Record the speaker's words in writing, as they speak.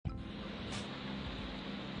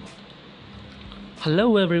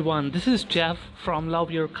Hello everyone, this is Jeff from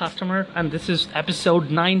Love Your Customer and this is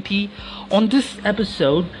episode 90. On this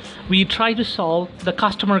episode, we try to solve the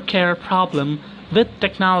customer care problem with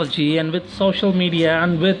technology and with social media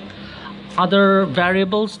and with other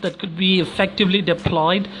variables that could be effectively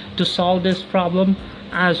deployed to solve this problem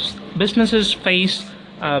as businesses face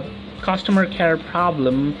a customer care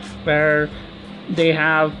problem where they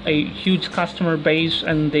have a huge customer base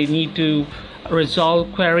and they need to resolve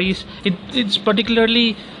queries. It's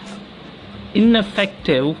particularly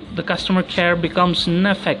ineffective. The customer care becomes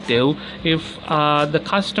ineffective if the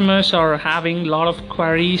customers are having a lot of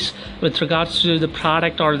queries with regards to the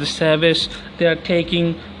product or the service they are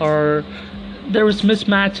taking, or there is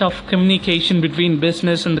mismatch of communication between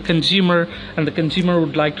business and the consumer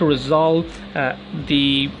would like to resolve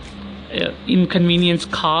the inconvenience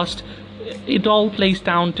cost. It all plays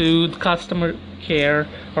down to the customer care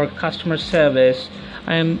or customer service,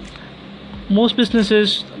 and most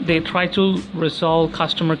businesses, they try to resolve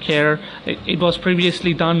customer care. It was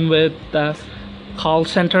previously done with call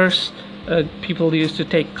centers. People used to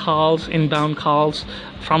take calls, inbound calls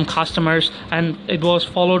from customers, and it was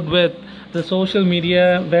followed with the social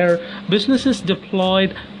media where businesses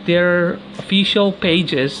deployed their official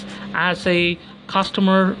pages as a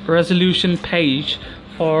customer resolution page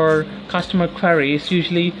for customer queries.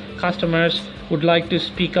 Usually customers would like to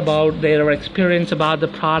speak about their experience about the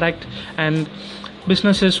product, and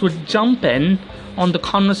businesses would jump in on the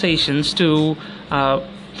conversations to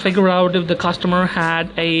figure out if the customer had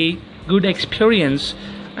a good experience,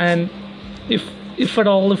 and if at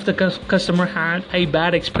all, if the customer had a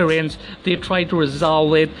bad experience, they try to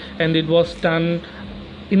resolve it. And it was done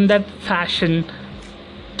in that fashion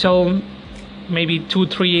till maybe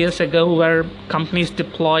 2-3 years ago, where companies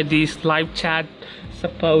deployed these live chat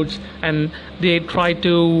supports and they try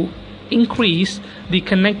to increase the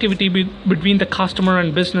connectivity between the customer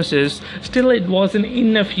and businesses. Still it wasn't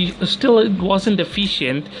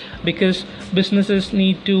efficient because businesses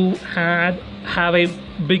need to have a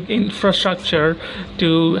big infrastructure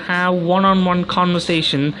to have one-on-one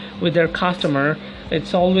conversation with their customer.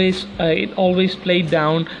 It always played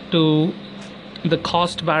down to the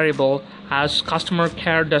cost variable, as customer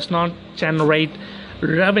care does not generate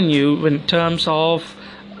revenue in terms of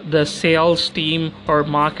the sales team or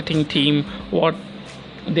marketing team, what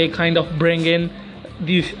they kind of bring in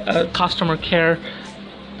these customer care.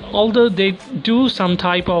 Although they do some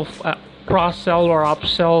type of cross-sell or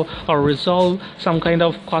upsell or resolve some kind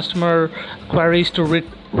of customer queries to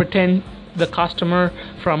retain the customer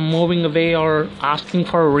from moving away or asking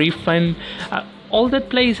for a refund, all that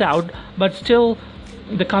plays out, but still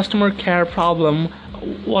the customer care problem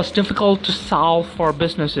was difficult to solve for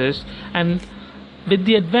businesses. And with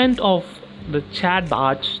the advent of the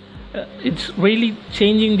chatbots, it's really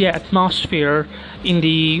changing the atmosphere in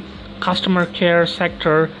the customer care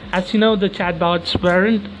sector. As you know, the chatbots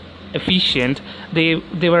weren't efficient.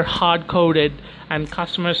 They were hard coded, and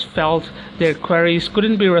customers felt their queries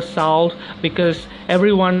couldn't be resolved because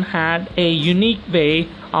everyone had a unique way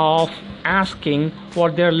of asking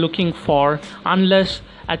what they're looking for. Unless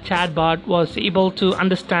a chatbot was able to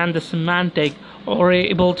understand the semantic, or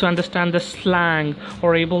able to understand the slang,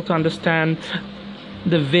 or able to understand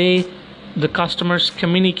the way the customers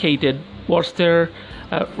communicated what their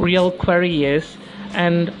real query is.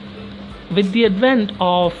 And with the advent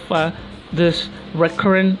of this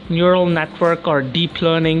recurrent neural network or deep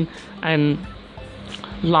learning and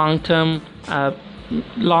long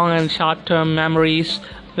and short-term memories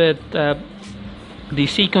with the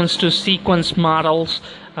sequence-to-sequence models,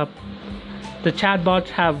 the chatbots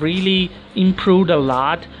have really improved a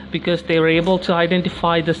lot because they were able to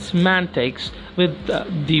identify the semantics with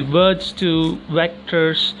the words to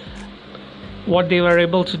vectors. What they were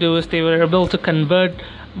able to do is they were able to convert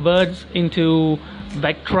words into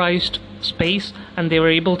vectorized space, and they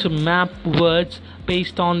were able to map words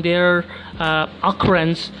based on their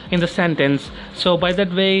occurrence in the sentence. So by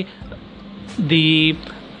that way, the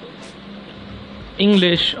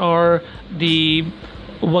English or the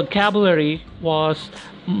vocabulary was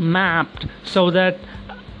mapped so that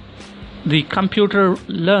the computer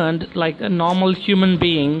learned, like a normal human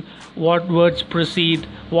being, what words precede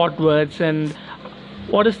what words and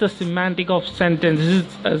what is the semantic of sentence. Is it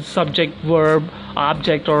a subject, verb,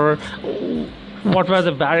 object, or what were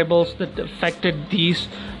the variables that affected these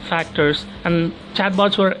factors? And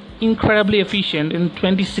chatbots were incredibly efficient. In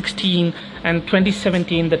 2016 and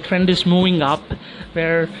 2017, the trend is moving up,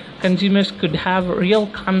 where consumers could have real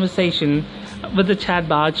conversation with the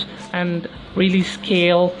chatbots and really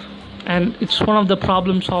scale. And it's one of the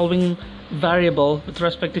problem solving variable with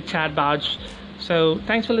respect to chatbots. So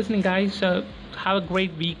thanks for listening, guys. Have a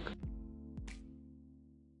great week.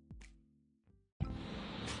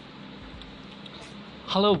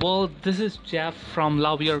 Hello world, this is Jeff from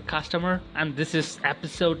Love Your Customer, and this is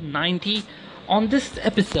episode 90. On this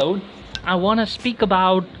episode, I want to speak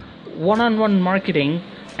about one-on-one marketing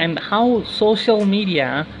and how social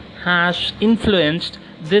media has influenced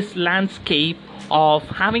this landscape of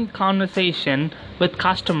having conversation with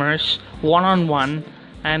customers one-on-one,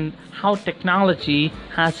 and how technology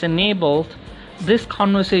has enabled this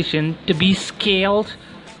conversation to be scaled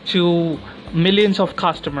to millions of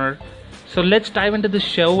customers. So let's dive into the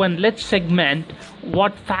show and let's segment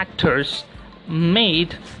what factors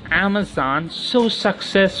made Amazon so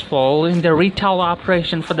successful in their retail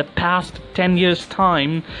operation for the past 10 years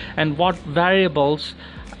time, and what variables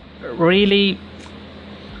really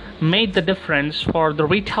made the difference for the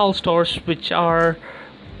retail stores which are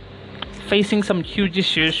facing some huge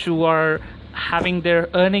issues, who are having their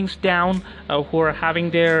earnings down, who are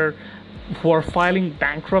filing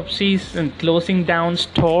bankruptcies and closing down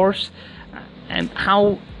stores, and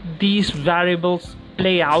how these variables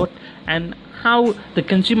play out, and how the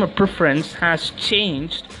consumer preference has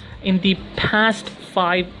changed in the past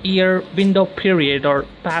 5-year window period or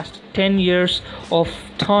past 10 years of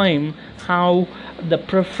time, how the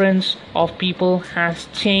preference of people has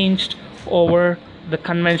changed over the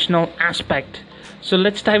conventional aspect. So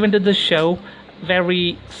let's dive into the show, where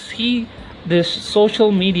we see this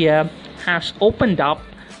social media has opened up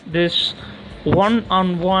this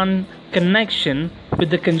one-on-one connection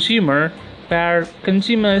with the consumer, where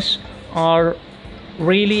consumers are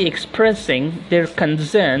really expressing their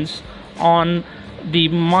concerns on the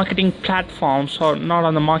marketing platforms, or not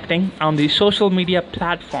on the marketing, on the social media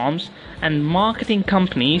platforms, and marketing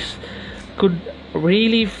companies could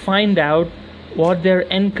really find out what their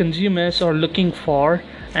end consumers are looking for,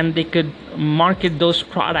 and they could market those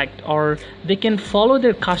product, or they can follow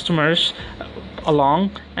their customers along,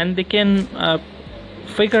 and they can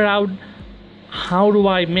figure out, how do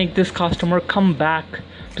I make this customer come back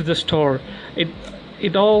to the store.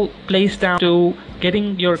 It all plays down to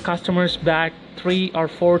getting your customers back 3 or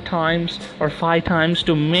 4 times or 5 times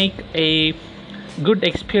to make a good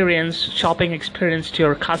shopping experience to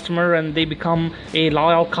your customer, and they become a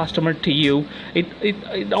loyal customer to you.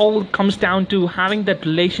 It all comes down to having that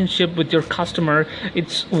relationship with your customer.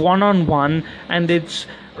 It's one-on-one, and it's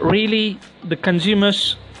really, the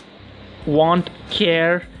consumers want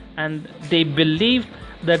care, and they believe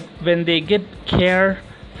that when they get care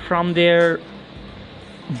from their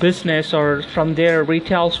business or from their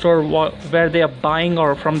retail store where they are buying,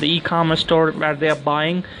 or from the e-commerce store where they are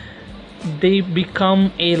buying, they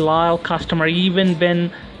become a loyal customer. Even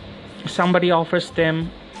when somebody offers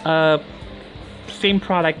them same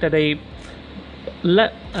product at a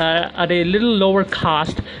little lower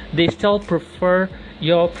cost, they still prefer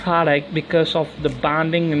your product because of the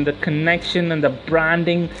bonding and the connection and the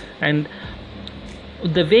branding and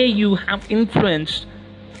the way you have influenced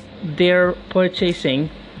their purchasing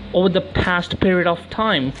over the past period of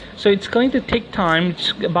time. So it's going to take time.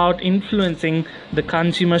 It's about influencing the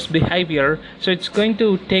consumer's behavior. So it's going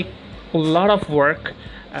to take a lot of work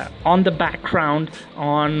on the background,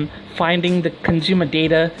 on finding the consumer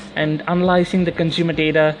data and analyzing the consumer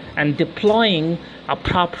data and deploying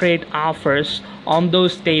appropriate offers on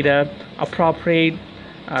those data, appropriate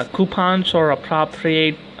coupons or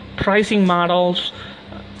appropriate pricing models,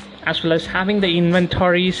 as well as having the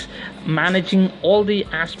inventories, managing all the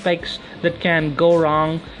aspects that can go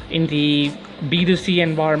wrong in the B2C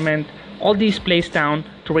environment. All these plays down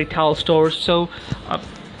to retail stores. So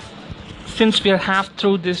since we are half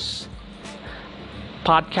through this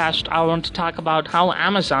podcast, I want to talk about how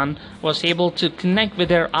Amazon was able to connect with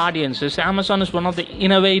their audiences. Amazon is one of the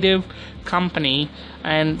innovative company,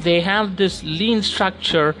 and they have this lean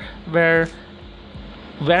structure where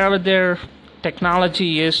wherever their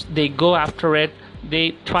technology is, they go after it.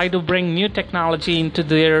 They try to bring new technology into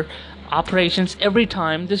their operations every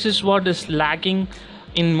time. This is what is lagging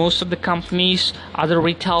in most of the companies. Other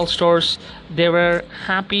retail stores, they were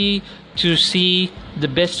happy to see the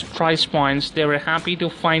best price points. They were happy to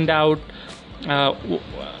find out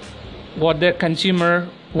what their consumer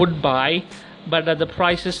would buy, but at the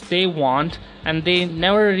prices they want, and they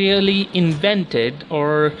never really invented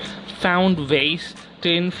or found ways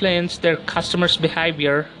to influence their customers'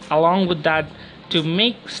 behavior. Along with that, to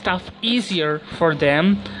make stuff easier for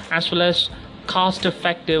them, as well as cost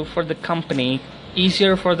effective for the company.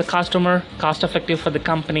 Easier for the customer, cost effective for the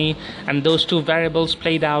company, and those two variables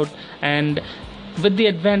played out. And with the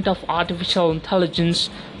advent of artificial intelligence,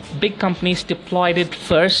 big companies deployed it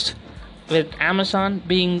first, with Amazon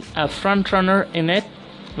being a front runner in it.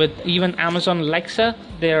 with even Amazon Alexa.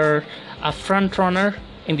 They're a front runner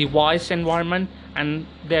in the voice environment, and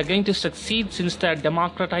they're going to succeed since they're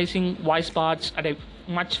democratizing voice bots at a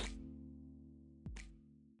much